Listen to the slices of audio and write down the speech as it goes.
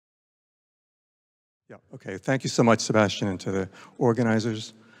Yeah, okay. Thank you so much, Sebastian, and to the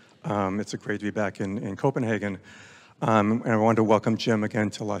organizers. It's great to be back in Copenhagen. And I wanted to welcome Jim again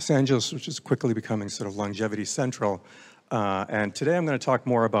to Los Angeles, which is quickly becoming sort of longevity central. And today I'm going to talk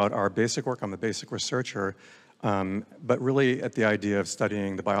more about our basic work. I'm a basic researcher, but really at the idea of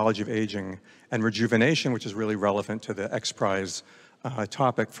studying the biology of aging and rejuvenation, which is really relevant to the X Prize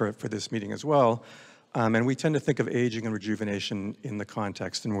topic for this meeting as well. And we tend to think of aging and rejuvenation in the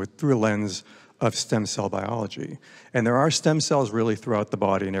context and through a lens of stem cell biology. And there are stem cells really throughout the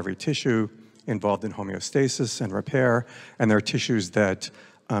body in every tissue involved in homeostasis and repair. And there are tissues that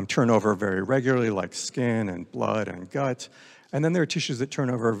turn over very regularly, like skin and blood and gut. And then there are tissues that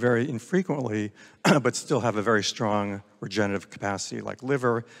turn over very infrequently, but still have a very strong regenerative capacity, like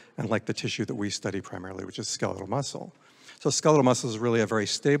liver, and like the tissue that we study primarily, which is skeletal muscle. So skeletal muscle is really a very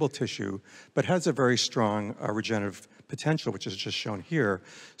stable tissue, but has a very strong regenerative potential, which is just shown here.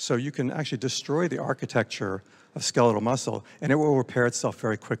 So you can actually destroy the architecture of skeletal muscle, and it will repair itself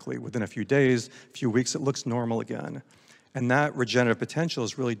very quickly. Within a few days, a few weeks, it looks normal again. And that regenerative potential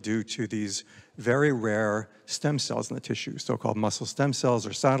is really due to these very rare stem cells in the tissue, so-called muscle stem cells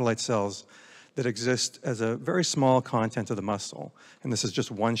or satellite cells, that exist as a very small content of the muscle. And this is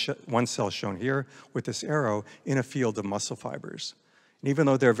just one cell shown here with this arrow in a field of muscle fibers. And even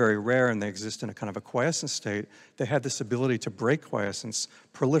though they're very rare and they exist in a kind of a quiescent state, they have this ability to break quiescence,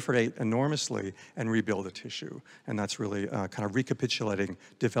 proliferate enormously, and rebuild a tissue. And that's really kind of recapitulating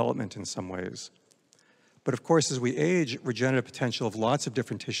development in some ways. But of course, as we age, regenerative potential of lots of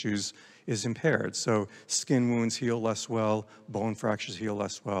different tissues is impaired. So skin wounds heal less well, bone fractures heal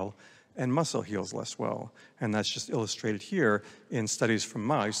less well, and muscle heals less well. And that's just illustrated here in studies from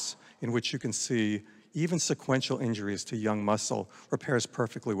mice, in which you can see even sequential injuries to young muscle repairs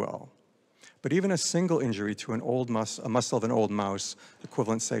perfectly well. But even a single injury to a muscle of an old mouse,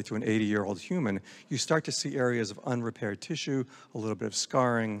 equivalent, say, to an 80-year-old human, you start to see areas of unrepaired tissue, a little bit of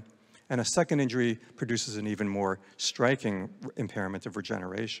scarring, and a second injury produces an even more striking impairment of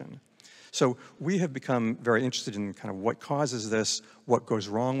regeneration. So we have become very interested in kind of what causes this, what goes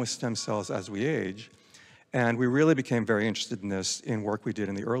wrong with stem cells as we age. And we really became very interested in this in work we did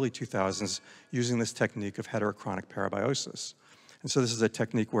in the early 2000s using this technique of heterochronic parabiosis. And so this is a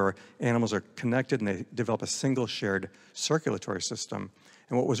technique where animals are connected and they develop a single shared circulatory system.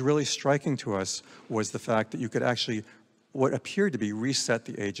 And what was really striking to us was the fact that you could actually, what appeared to be, reset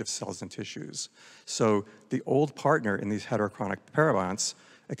the age of cells and tissues. So the old partner in these heterochronic parabionts,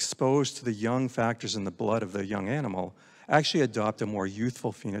 exposed to the young factors in the blood of the young animal, actually adopt a more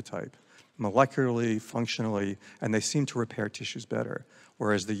youthful phenotype, molecularly, functionally, and they seem to repair tissues better.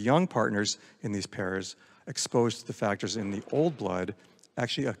 Whereas the young partners in these pairs, exposed to the factors in the old blood,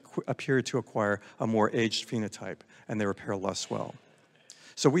 actually appear to acquire a more aged phenotype, and they repair less well.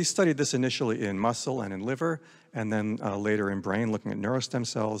 So we studied this initially in muscle and in liver, and then later in brain, looking at neurostem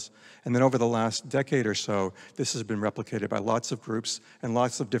cells. And then over the last decade or so, this has been replicated by lots of groups and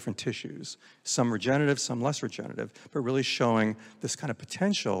lots of different tissues, some regenerative, some less regenerative, but really showing this kind of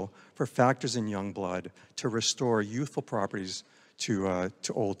potential for factors in young blood to restore youthful properties to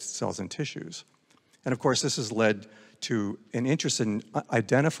old cells and tissues. And of course, this has led to an interest in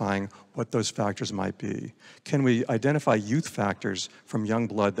identifying what those factors might be. Can we identify youth factors from young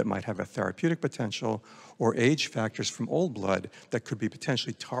blood that might have a therapeutic potential, or age factors from old blood that could be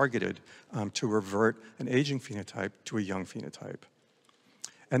potentially targeted to revert an aging phenotype to a young phenotype?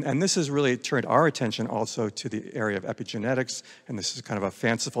 And this has really turned our attention also to the area of epigenetics, and this is kind of a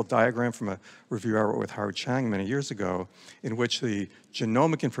fanciful diagram from a review I wrote with Howard Chang many years ago, in which the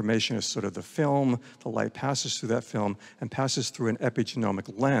genomic information is sort of the film, the light passes through that film, and passes through an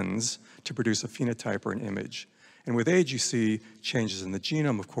epigenomic lens to produce a phenotype or an image. And with age, you see changes in the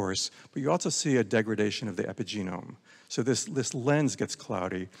genome, of course, but you also see a degradation of the epigenome. So this lens gets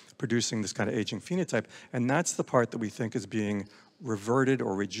cloudy, producing this kind of aging phenotype, and that's the part that we think is being reverted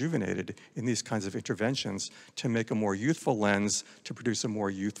or rejuvenated in these kinds of interventions to make a more youthful lens to produce a more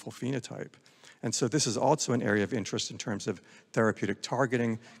youthful phenotype. And so this is also an area of interest in terms of therapeutic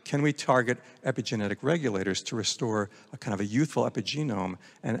targeting. Can we target epigenetic regulators to restore a kind of a youthful epigenome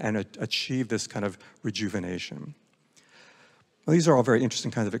and achieve this kind of rejuvenation? Well, these are all very interesting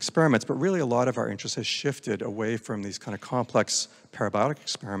kinds of experiments, but really a lot of our interest has shifted away from these kind of complex parabiotic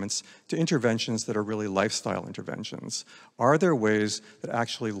experiments to interventions that are really lifestyle interventions. Are there ways that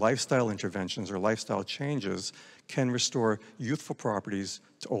actually lifestyle interventions or lifestyle changes can restore youthful properties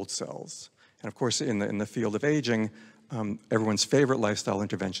to old cells? And of course, in the field of aging, everyone's favorite lifestyle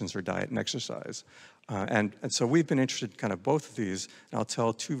interventions are diet and exercise. And so we've been interested in kind of both of these, and I'll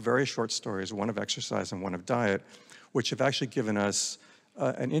tell two very short stories, one of exercise and one of diet, which have actually given us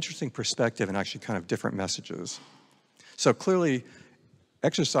an interesting perspective and actually kind of different messages. So clearly,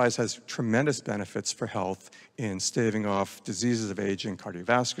 exercise has tremendous benefits for health in staving off diseases of aging,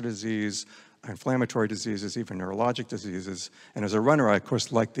 cardiovascular disease, inflammatory diseases, even neurologic diseases. And as a runner, I, of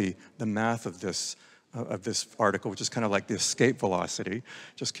course, like the math of this article, which is kind of like the escape velocity.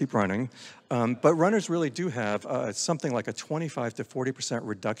 Just keep running. But runners really do have something like a 25 to 40%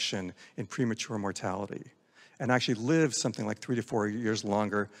 reduction in premature mortality, and actually live something like 3 to 4 years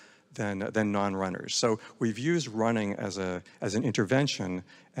longer than non-runners. So we've used running as an intervention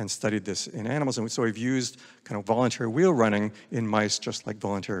and studied this in animals. And so we've used kind of voluntary wheel running in mice, just like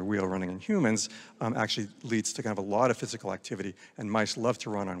voluntary wheel running in humans, actually leads to kind of a lot of physical activity. And mice love to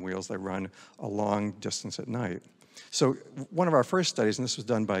run on wheels. They run a long distance at night. So one of our first studies, and this was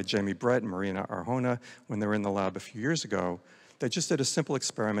done by Jamie Brett and Marina Arjona when they were in the lab a few years ago, they just did a simple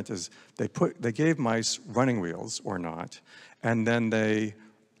experiment. They gave mice running wheels or not, and then they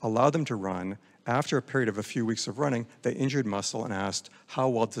allowed them to run. After a period of a few weeks of running, they injured muscle and asked, how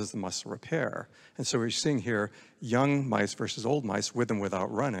well does the muscle repair? And so we're seeing here young mice versus old mice with and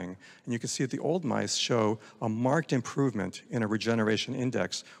without running. And you can see that the old mice show a marked improvement in a regeneration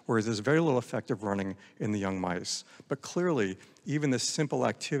index, whereas there's very little effect of running in the young mice. But clearly, even this simple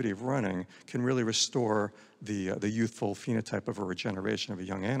activity of running can really restore the youthful phenotype of a regeneration of a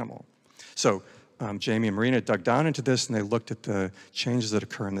young animal. So Jamie and Marina dug down into this, and they looked at the changes that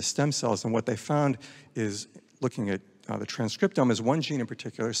occur in the stem cells. And what they found is, looking at the transcriptome, is one gene in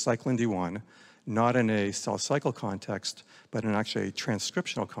particular, cyclin D1, not in a cell cycle context, but in actually a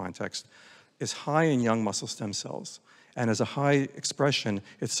transcriptional context, is high in young muscle stem cells. And as a high expression,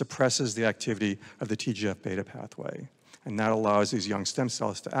 it suppresses the activity of the TGF-beta pathway. And that allows these young stem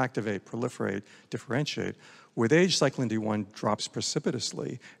cells to activate, proliferate, differentiate. With age, cyclin D1 drops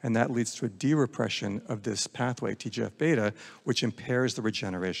precipitously, and that leads to a de-repression of this pathway, TGF-beta, which impairs the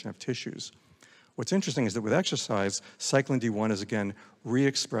regeneration of tissues. What's interesting is that with exercise, cyclin D1 is again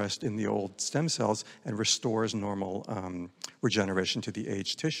re-expressed in the old stem cells and restores normal regeneration to the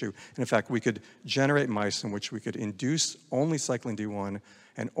aged tissue. And in fact, we could generate mice in which we could induce only cyclin D1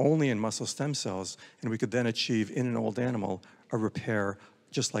 and only in muscle stem cells, and we could then achieve in an old animal a repair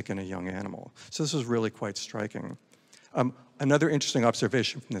just like in a young animal. So this is really quite striking. Another interesting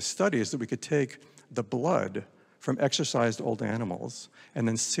observation from this study is that we could take the blood from exercised old animals and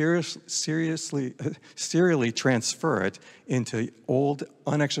then serially transfer it into old,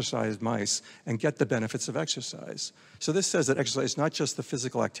 unexercised mice and get the benefits of exercise. So this says that exercise is not just the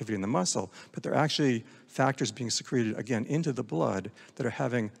physical activity in the muscle, but there are actually factors being secreted, again, into the blood that are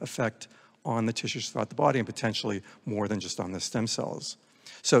having effect on the tissues throughout the body and potentially more than just on the stem cells.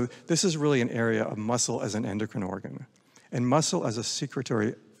 So this is really an area of muscle as an endocrine organ, and muscle as a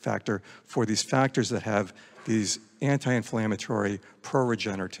secretory factor for these factors that have these anti-inflammatory,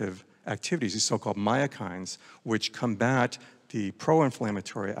 pro-regenerative activities, these so-called myokines, which combat the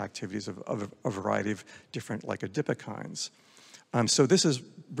pro-inflammatory activities of a variety of different, like adipokines. So this has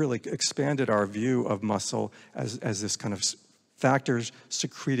really expanded our view of muscle as this kind of factors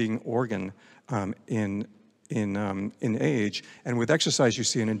secreting organ in age, and with exercise you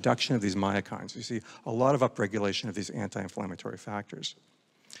see an induction of these myokines. You see a lot of upregulation of these anti-inflammatory factors.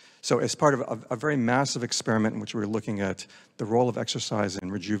 So as part of a very massive experiment in which we were looking at the role of exercise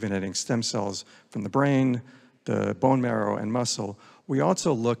in rejuvenating stem cells from the brain, the bone marrow, and muscle, we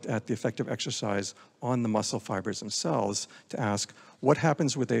also looked at the effect of exercise on the muscle fibers themselves to ask what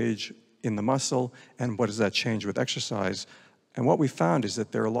happens with age in the muscle and what does that change with exercise. And what we found is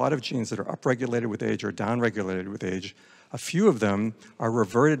that there are a lot of genes that are upregulated with age or downregulated with age. A few of them are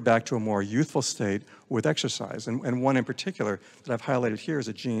reverted back to a more youthful state with exercise. And one in particular that I've highlighted here is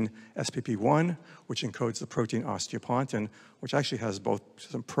a gene SPP1, which encodes the protein osteopontin, which actually has both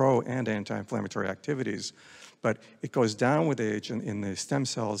some pro and anti-inflammatory activities. But it goes down with age in the stem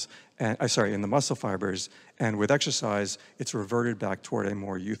cells, and, in the muscle fibers, and with exercise, it's reverted back toward a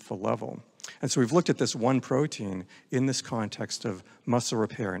more youthful level. And so we've looked at this one protein in this context of muscle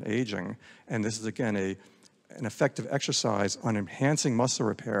repair and aging, and this is again an effect of exercise on enhancing muscle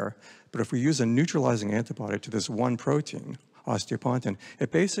repair. But if we use a neutralizing antibody to this one protein, osteopontin,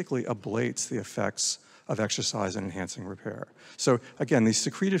 it basically ablates the effects of exercise and enhancing repair. So again, these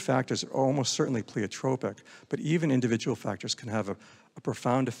secreted factors are almost certainly pleiotropic, but even individual factors can have a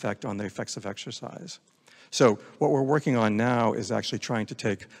profound effect on the effects of exercise. So what we're working on now is actually trying to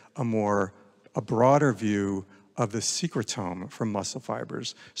take a broader view of the secretome from muscle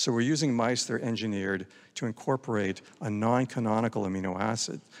fibers. So we're using mice that are engineered to incorporate a non-canonical amino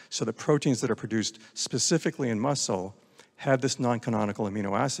acid, so the proteins that are produced specifically in muscle have this non-canonical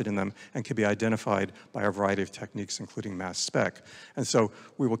amino acid in them and can be identified by a variety of techniques, including mass spec. And so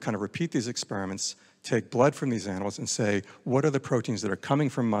we will kind of repeat these experiments, take blood from these animals and say, what are the proteins that are coming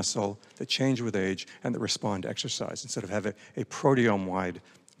from muscle that change with age and that respond to exercise, instead of having a proteome-wide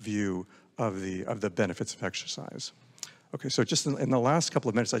view of the benefits of exercise. Okay, so just in the last couple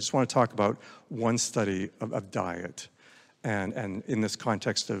of minutes, I just want to talk about one study of diet, and in this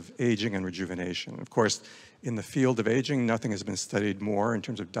context of aging and rejuvenation. Of course, in the field of aging, nothing has been studied more in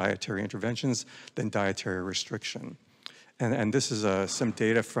terms of dietary interventions than dietary restriction. And this is some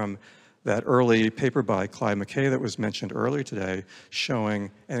data from that early paper by Clive McKay that was mentioned earlier today,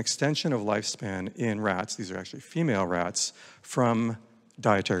 showing an extension of lifespan in rats, these are actually female rats, from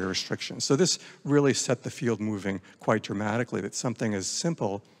dietary restrictions. So this really set the field moving quite dramatically, that something as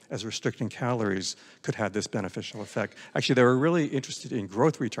simple as restricting calories could have this beneficial effect. Actually, they were really interested in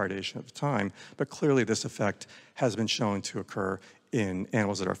growth retardation at the time, but clearly this effect has been shown to occur in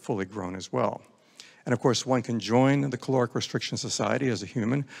animals that are fully grown as well. And of course, one can join the Caloric Restriction Society as a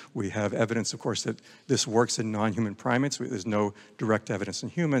human. We have evidence, of course, that this works in non-human primates. There's no direct evidence in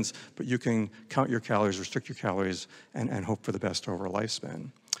humans, but you can count your calories, restrict your calories, and hope for the best over a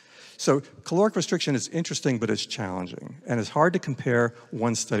lifespan. So caloric restriction is interesting, but it's challenging. And it's hard to compare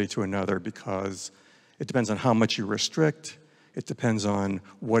one study to another because it depends on how much you restrict. It depends on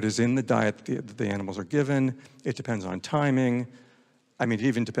what is in the diet that the animals are given. It depends on timing. I mean,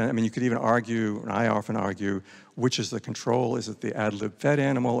 you could even argue, and I often argue, which is the control? Is it the ad-lib fed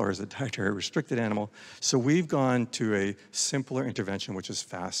animal or is it dietary restricted animal? So we've gone to a simpler intervention, which is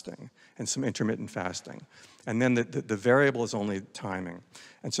fasting and some intermittent fasting. And then the variable is only timing.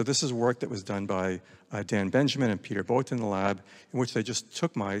 And so this is work that was done by Dan Benjamin and Peter Boat in the lab, in which they just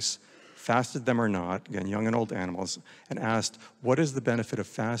took mice, fasted them or not, again, young and old animals, and asked, what is the benefit of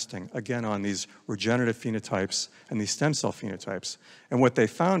fasting, again, on these regenerative phenotypes and these stem cell phenotypes? And what they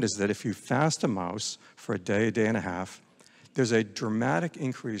found is that if you fast a mouse for a day and a half, there's a dramatic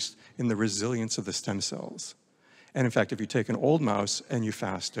increase in the resilience of the stem cells. And in fact, if you take an old mouse and you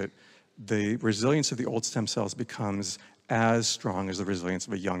fast it, the resilience of the old stem cells becomes as strong as the resilience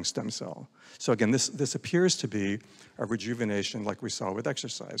of a young stem cell. So again, this appears to be a rejuvenation like we saw with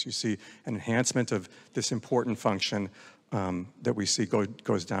exercise. You see an enhancement of this important function that we see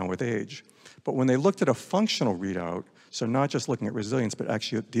goes down with age. But when they looked at a functional readout, so not just looking at resilience, but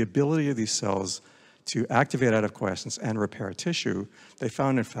actually the ability of these cells to activate out of quiescence and repair tissue, they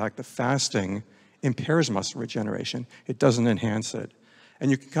found, in fact, that fasting impairs muscle regeneration. It doesn't enhance it. And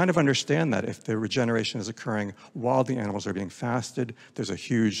you can kind of understand that if the regeneration is occurring while the animals are being fasted, there's a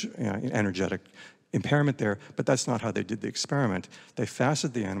huge energetic impairment there, but that's not how they did the experiment. They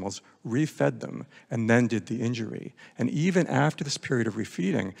fasted the animals, refed them, and then did the injury. And even after this period of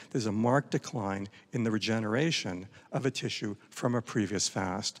refeeding, there's a marked decline in the regeneration of a tissue from a previous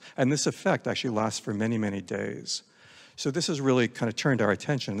fast. And this effect actually lasts for many, many days. So this has really kind of turned our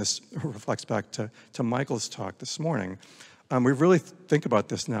attention. This reflects back to Michael's talk this morning. We really think about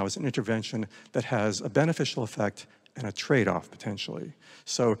this now as an intervention that has a beneficial effect and a trade-off, potentially.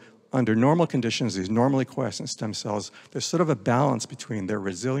 So under normal conditions, these normally quiescent stem cells, there's sort of a balance between their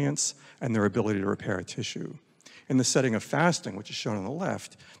resilience and their ability to repair a tissue. In the setting of fasting, which is shown on the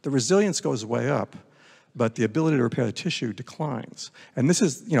left, the resilience goes way up, but the ability to repair the tissue declines. And this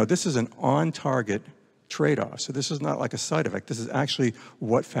is an on-target trade-off. So this is not like a side effect. This is actually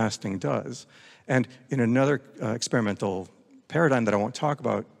what fasting does. And in another experimental paradigm that I won't talk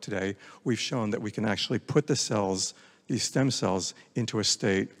about today, we've shown that we can actually put the cells, these stem cells, into a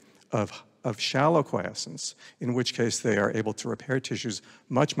state of shallow quiescence, in which case they are able to repair tissues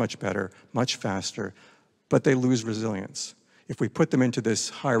much, much better, much faster, but they lose resilience. If we put them into this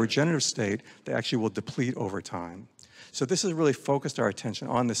high regenerative state, they actually will deplete over time. So this has really focused our attention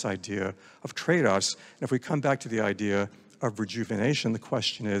on this idea of trade-offs. And if we come back to the idea of rejuvenation, the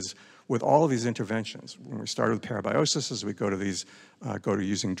question is, with all of these interventions, when we started with parabiosis, as we go to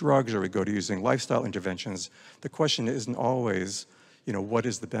using drugs or we go to using lifestyle interventions, the question isn't always, what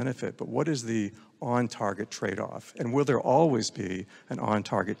is the benefit, but what is the on-target trade-off? And will there always be an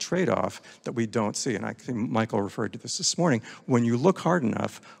on-target trade-off that we don't see? And I think Michael referred to this morning. When you look hard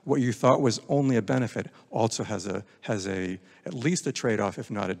enough, what you thought was only a benefit also has at least a trade-off, if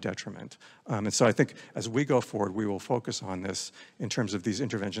not a detriment. And so I think as we go forward, we will focus on this in terms of these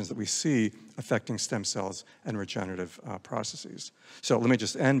interventions that we see affecting stem cells and regenerative processes. So let me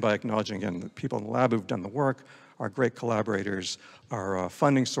just end by acknowledging, again, the people in the lab who've done the work, our great collaborators, our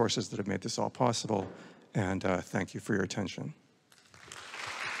funding sources that have made this all possible, and thank you for your attention.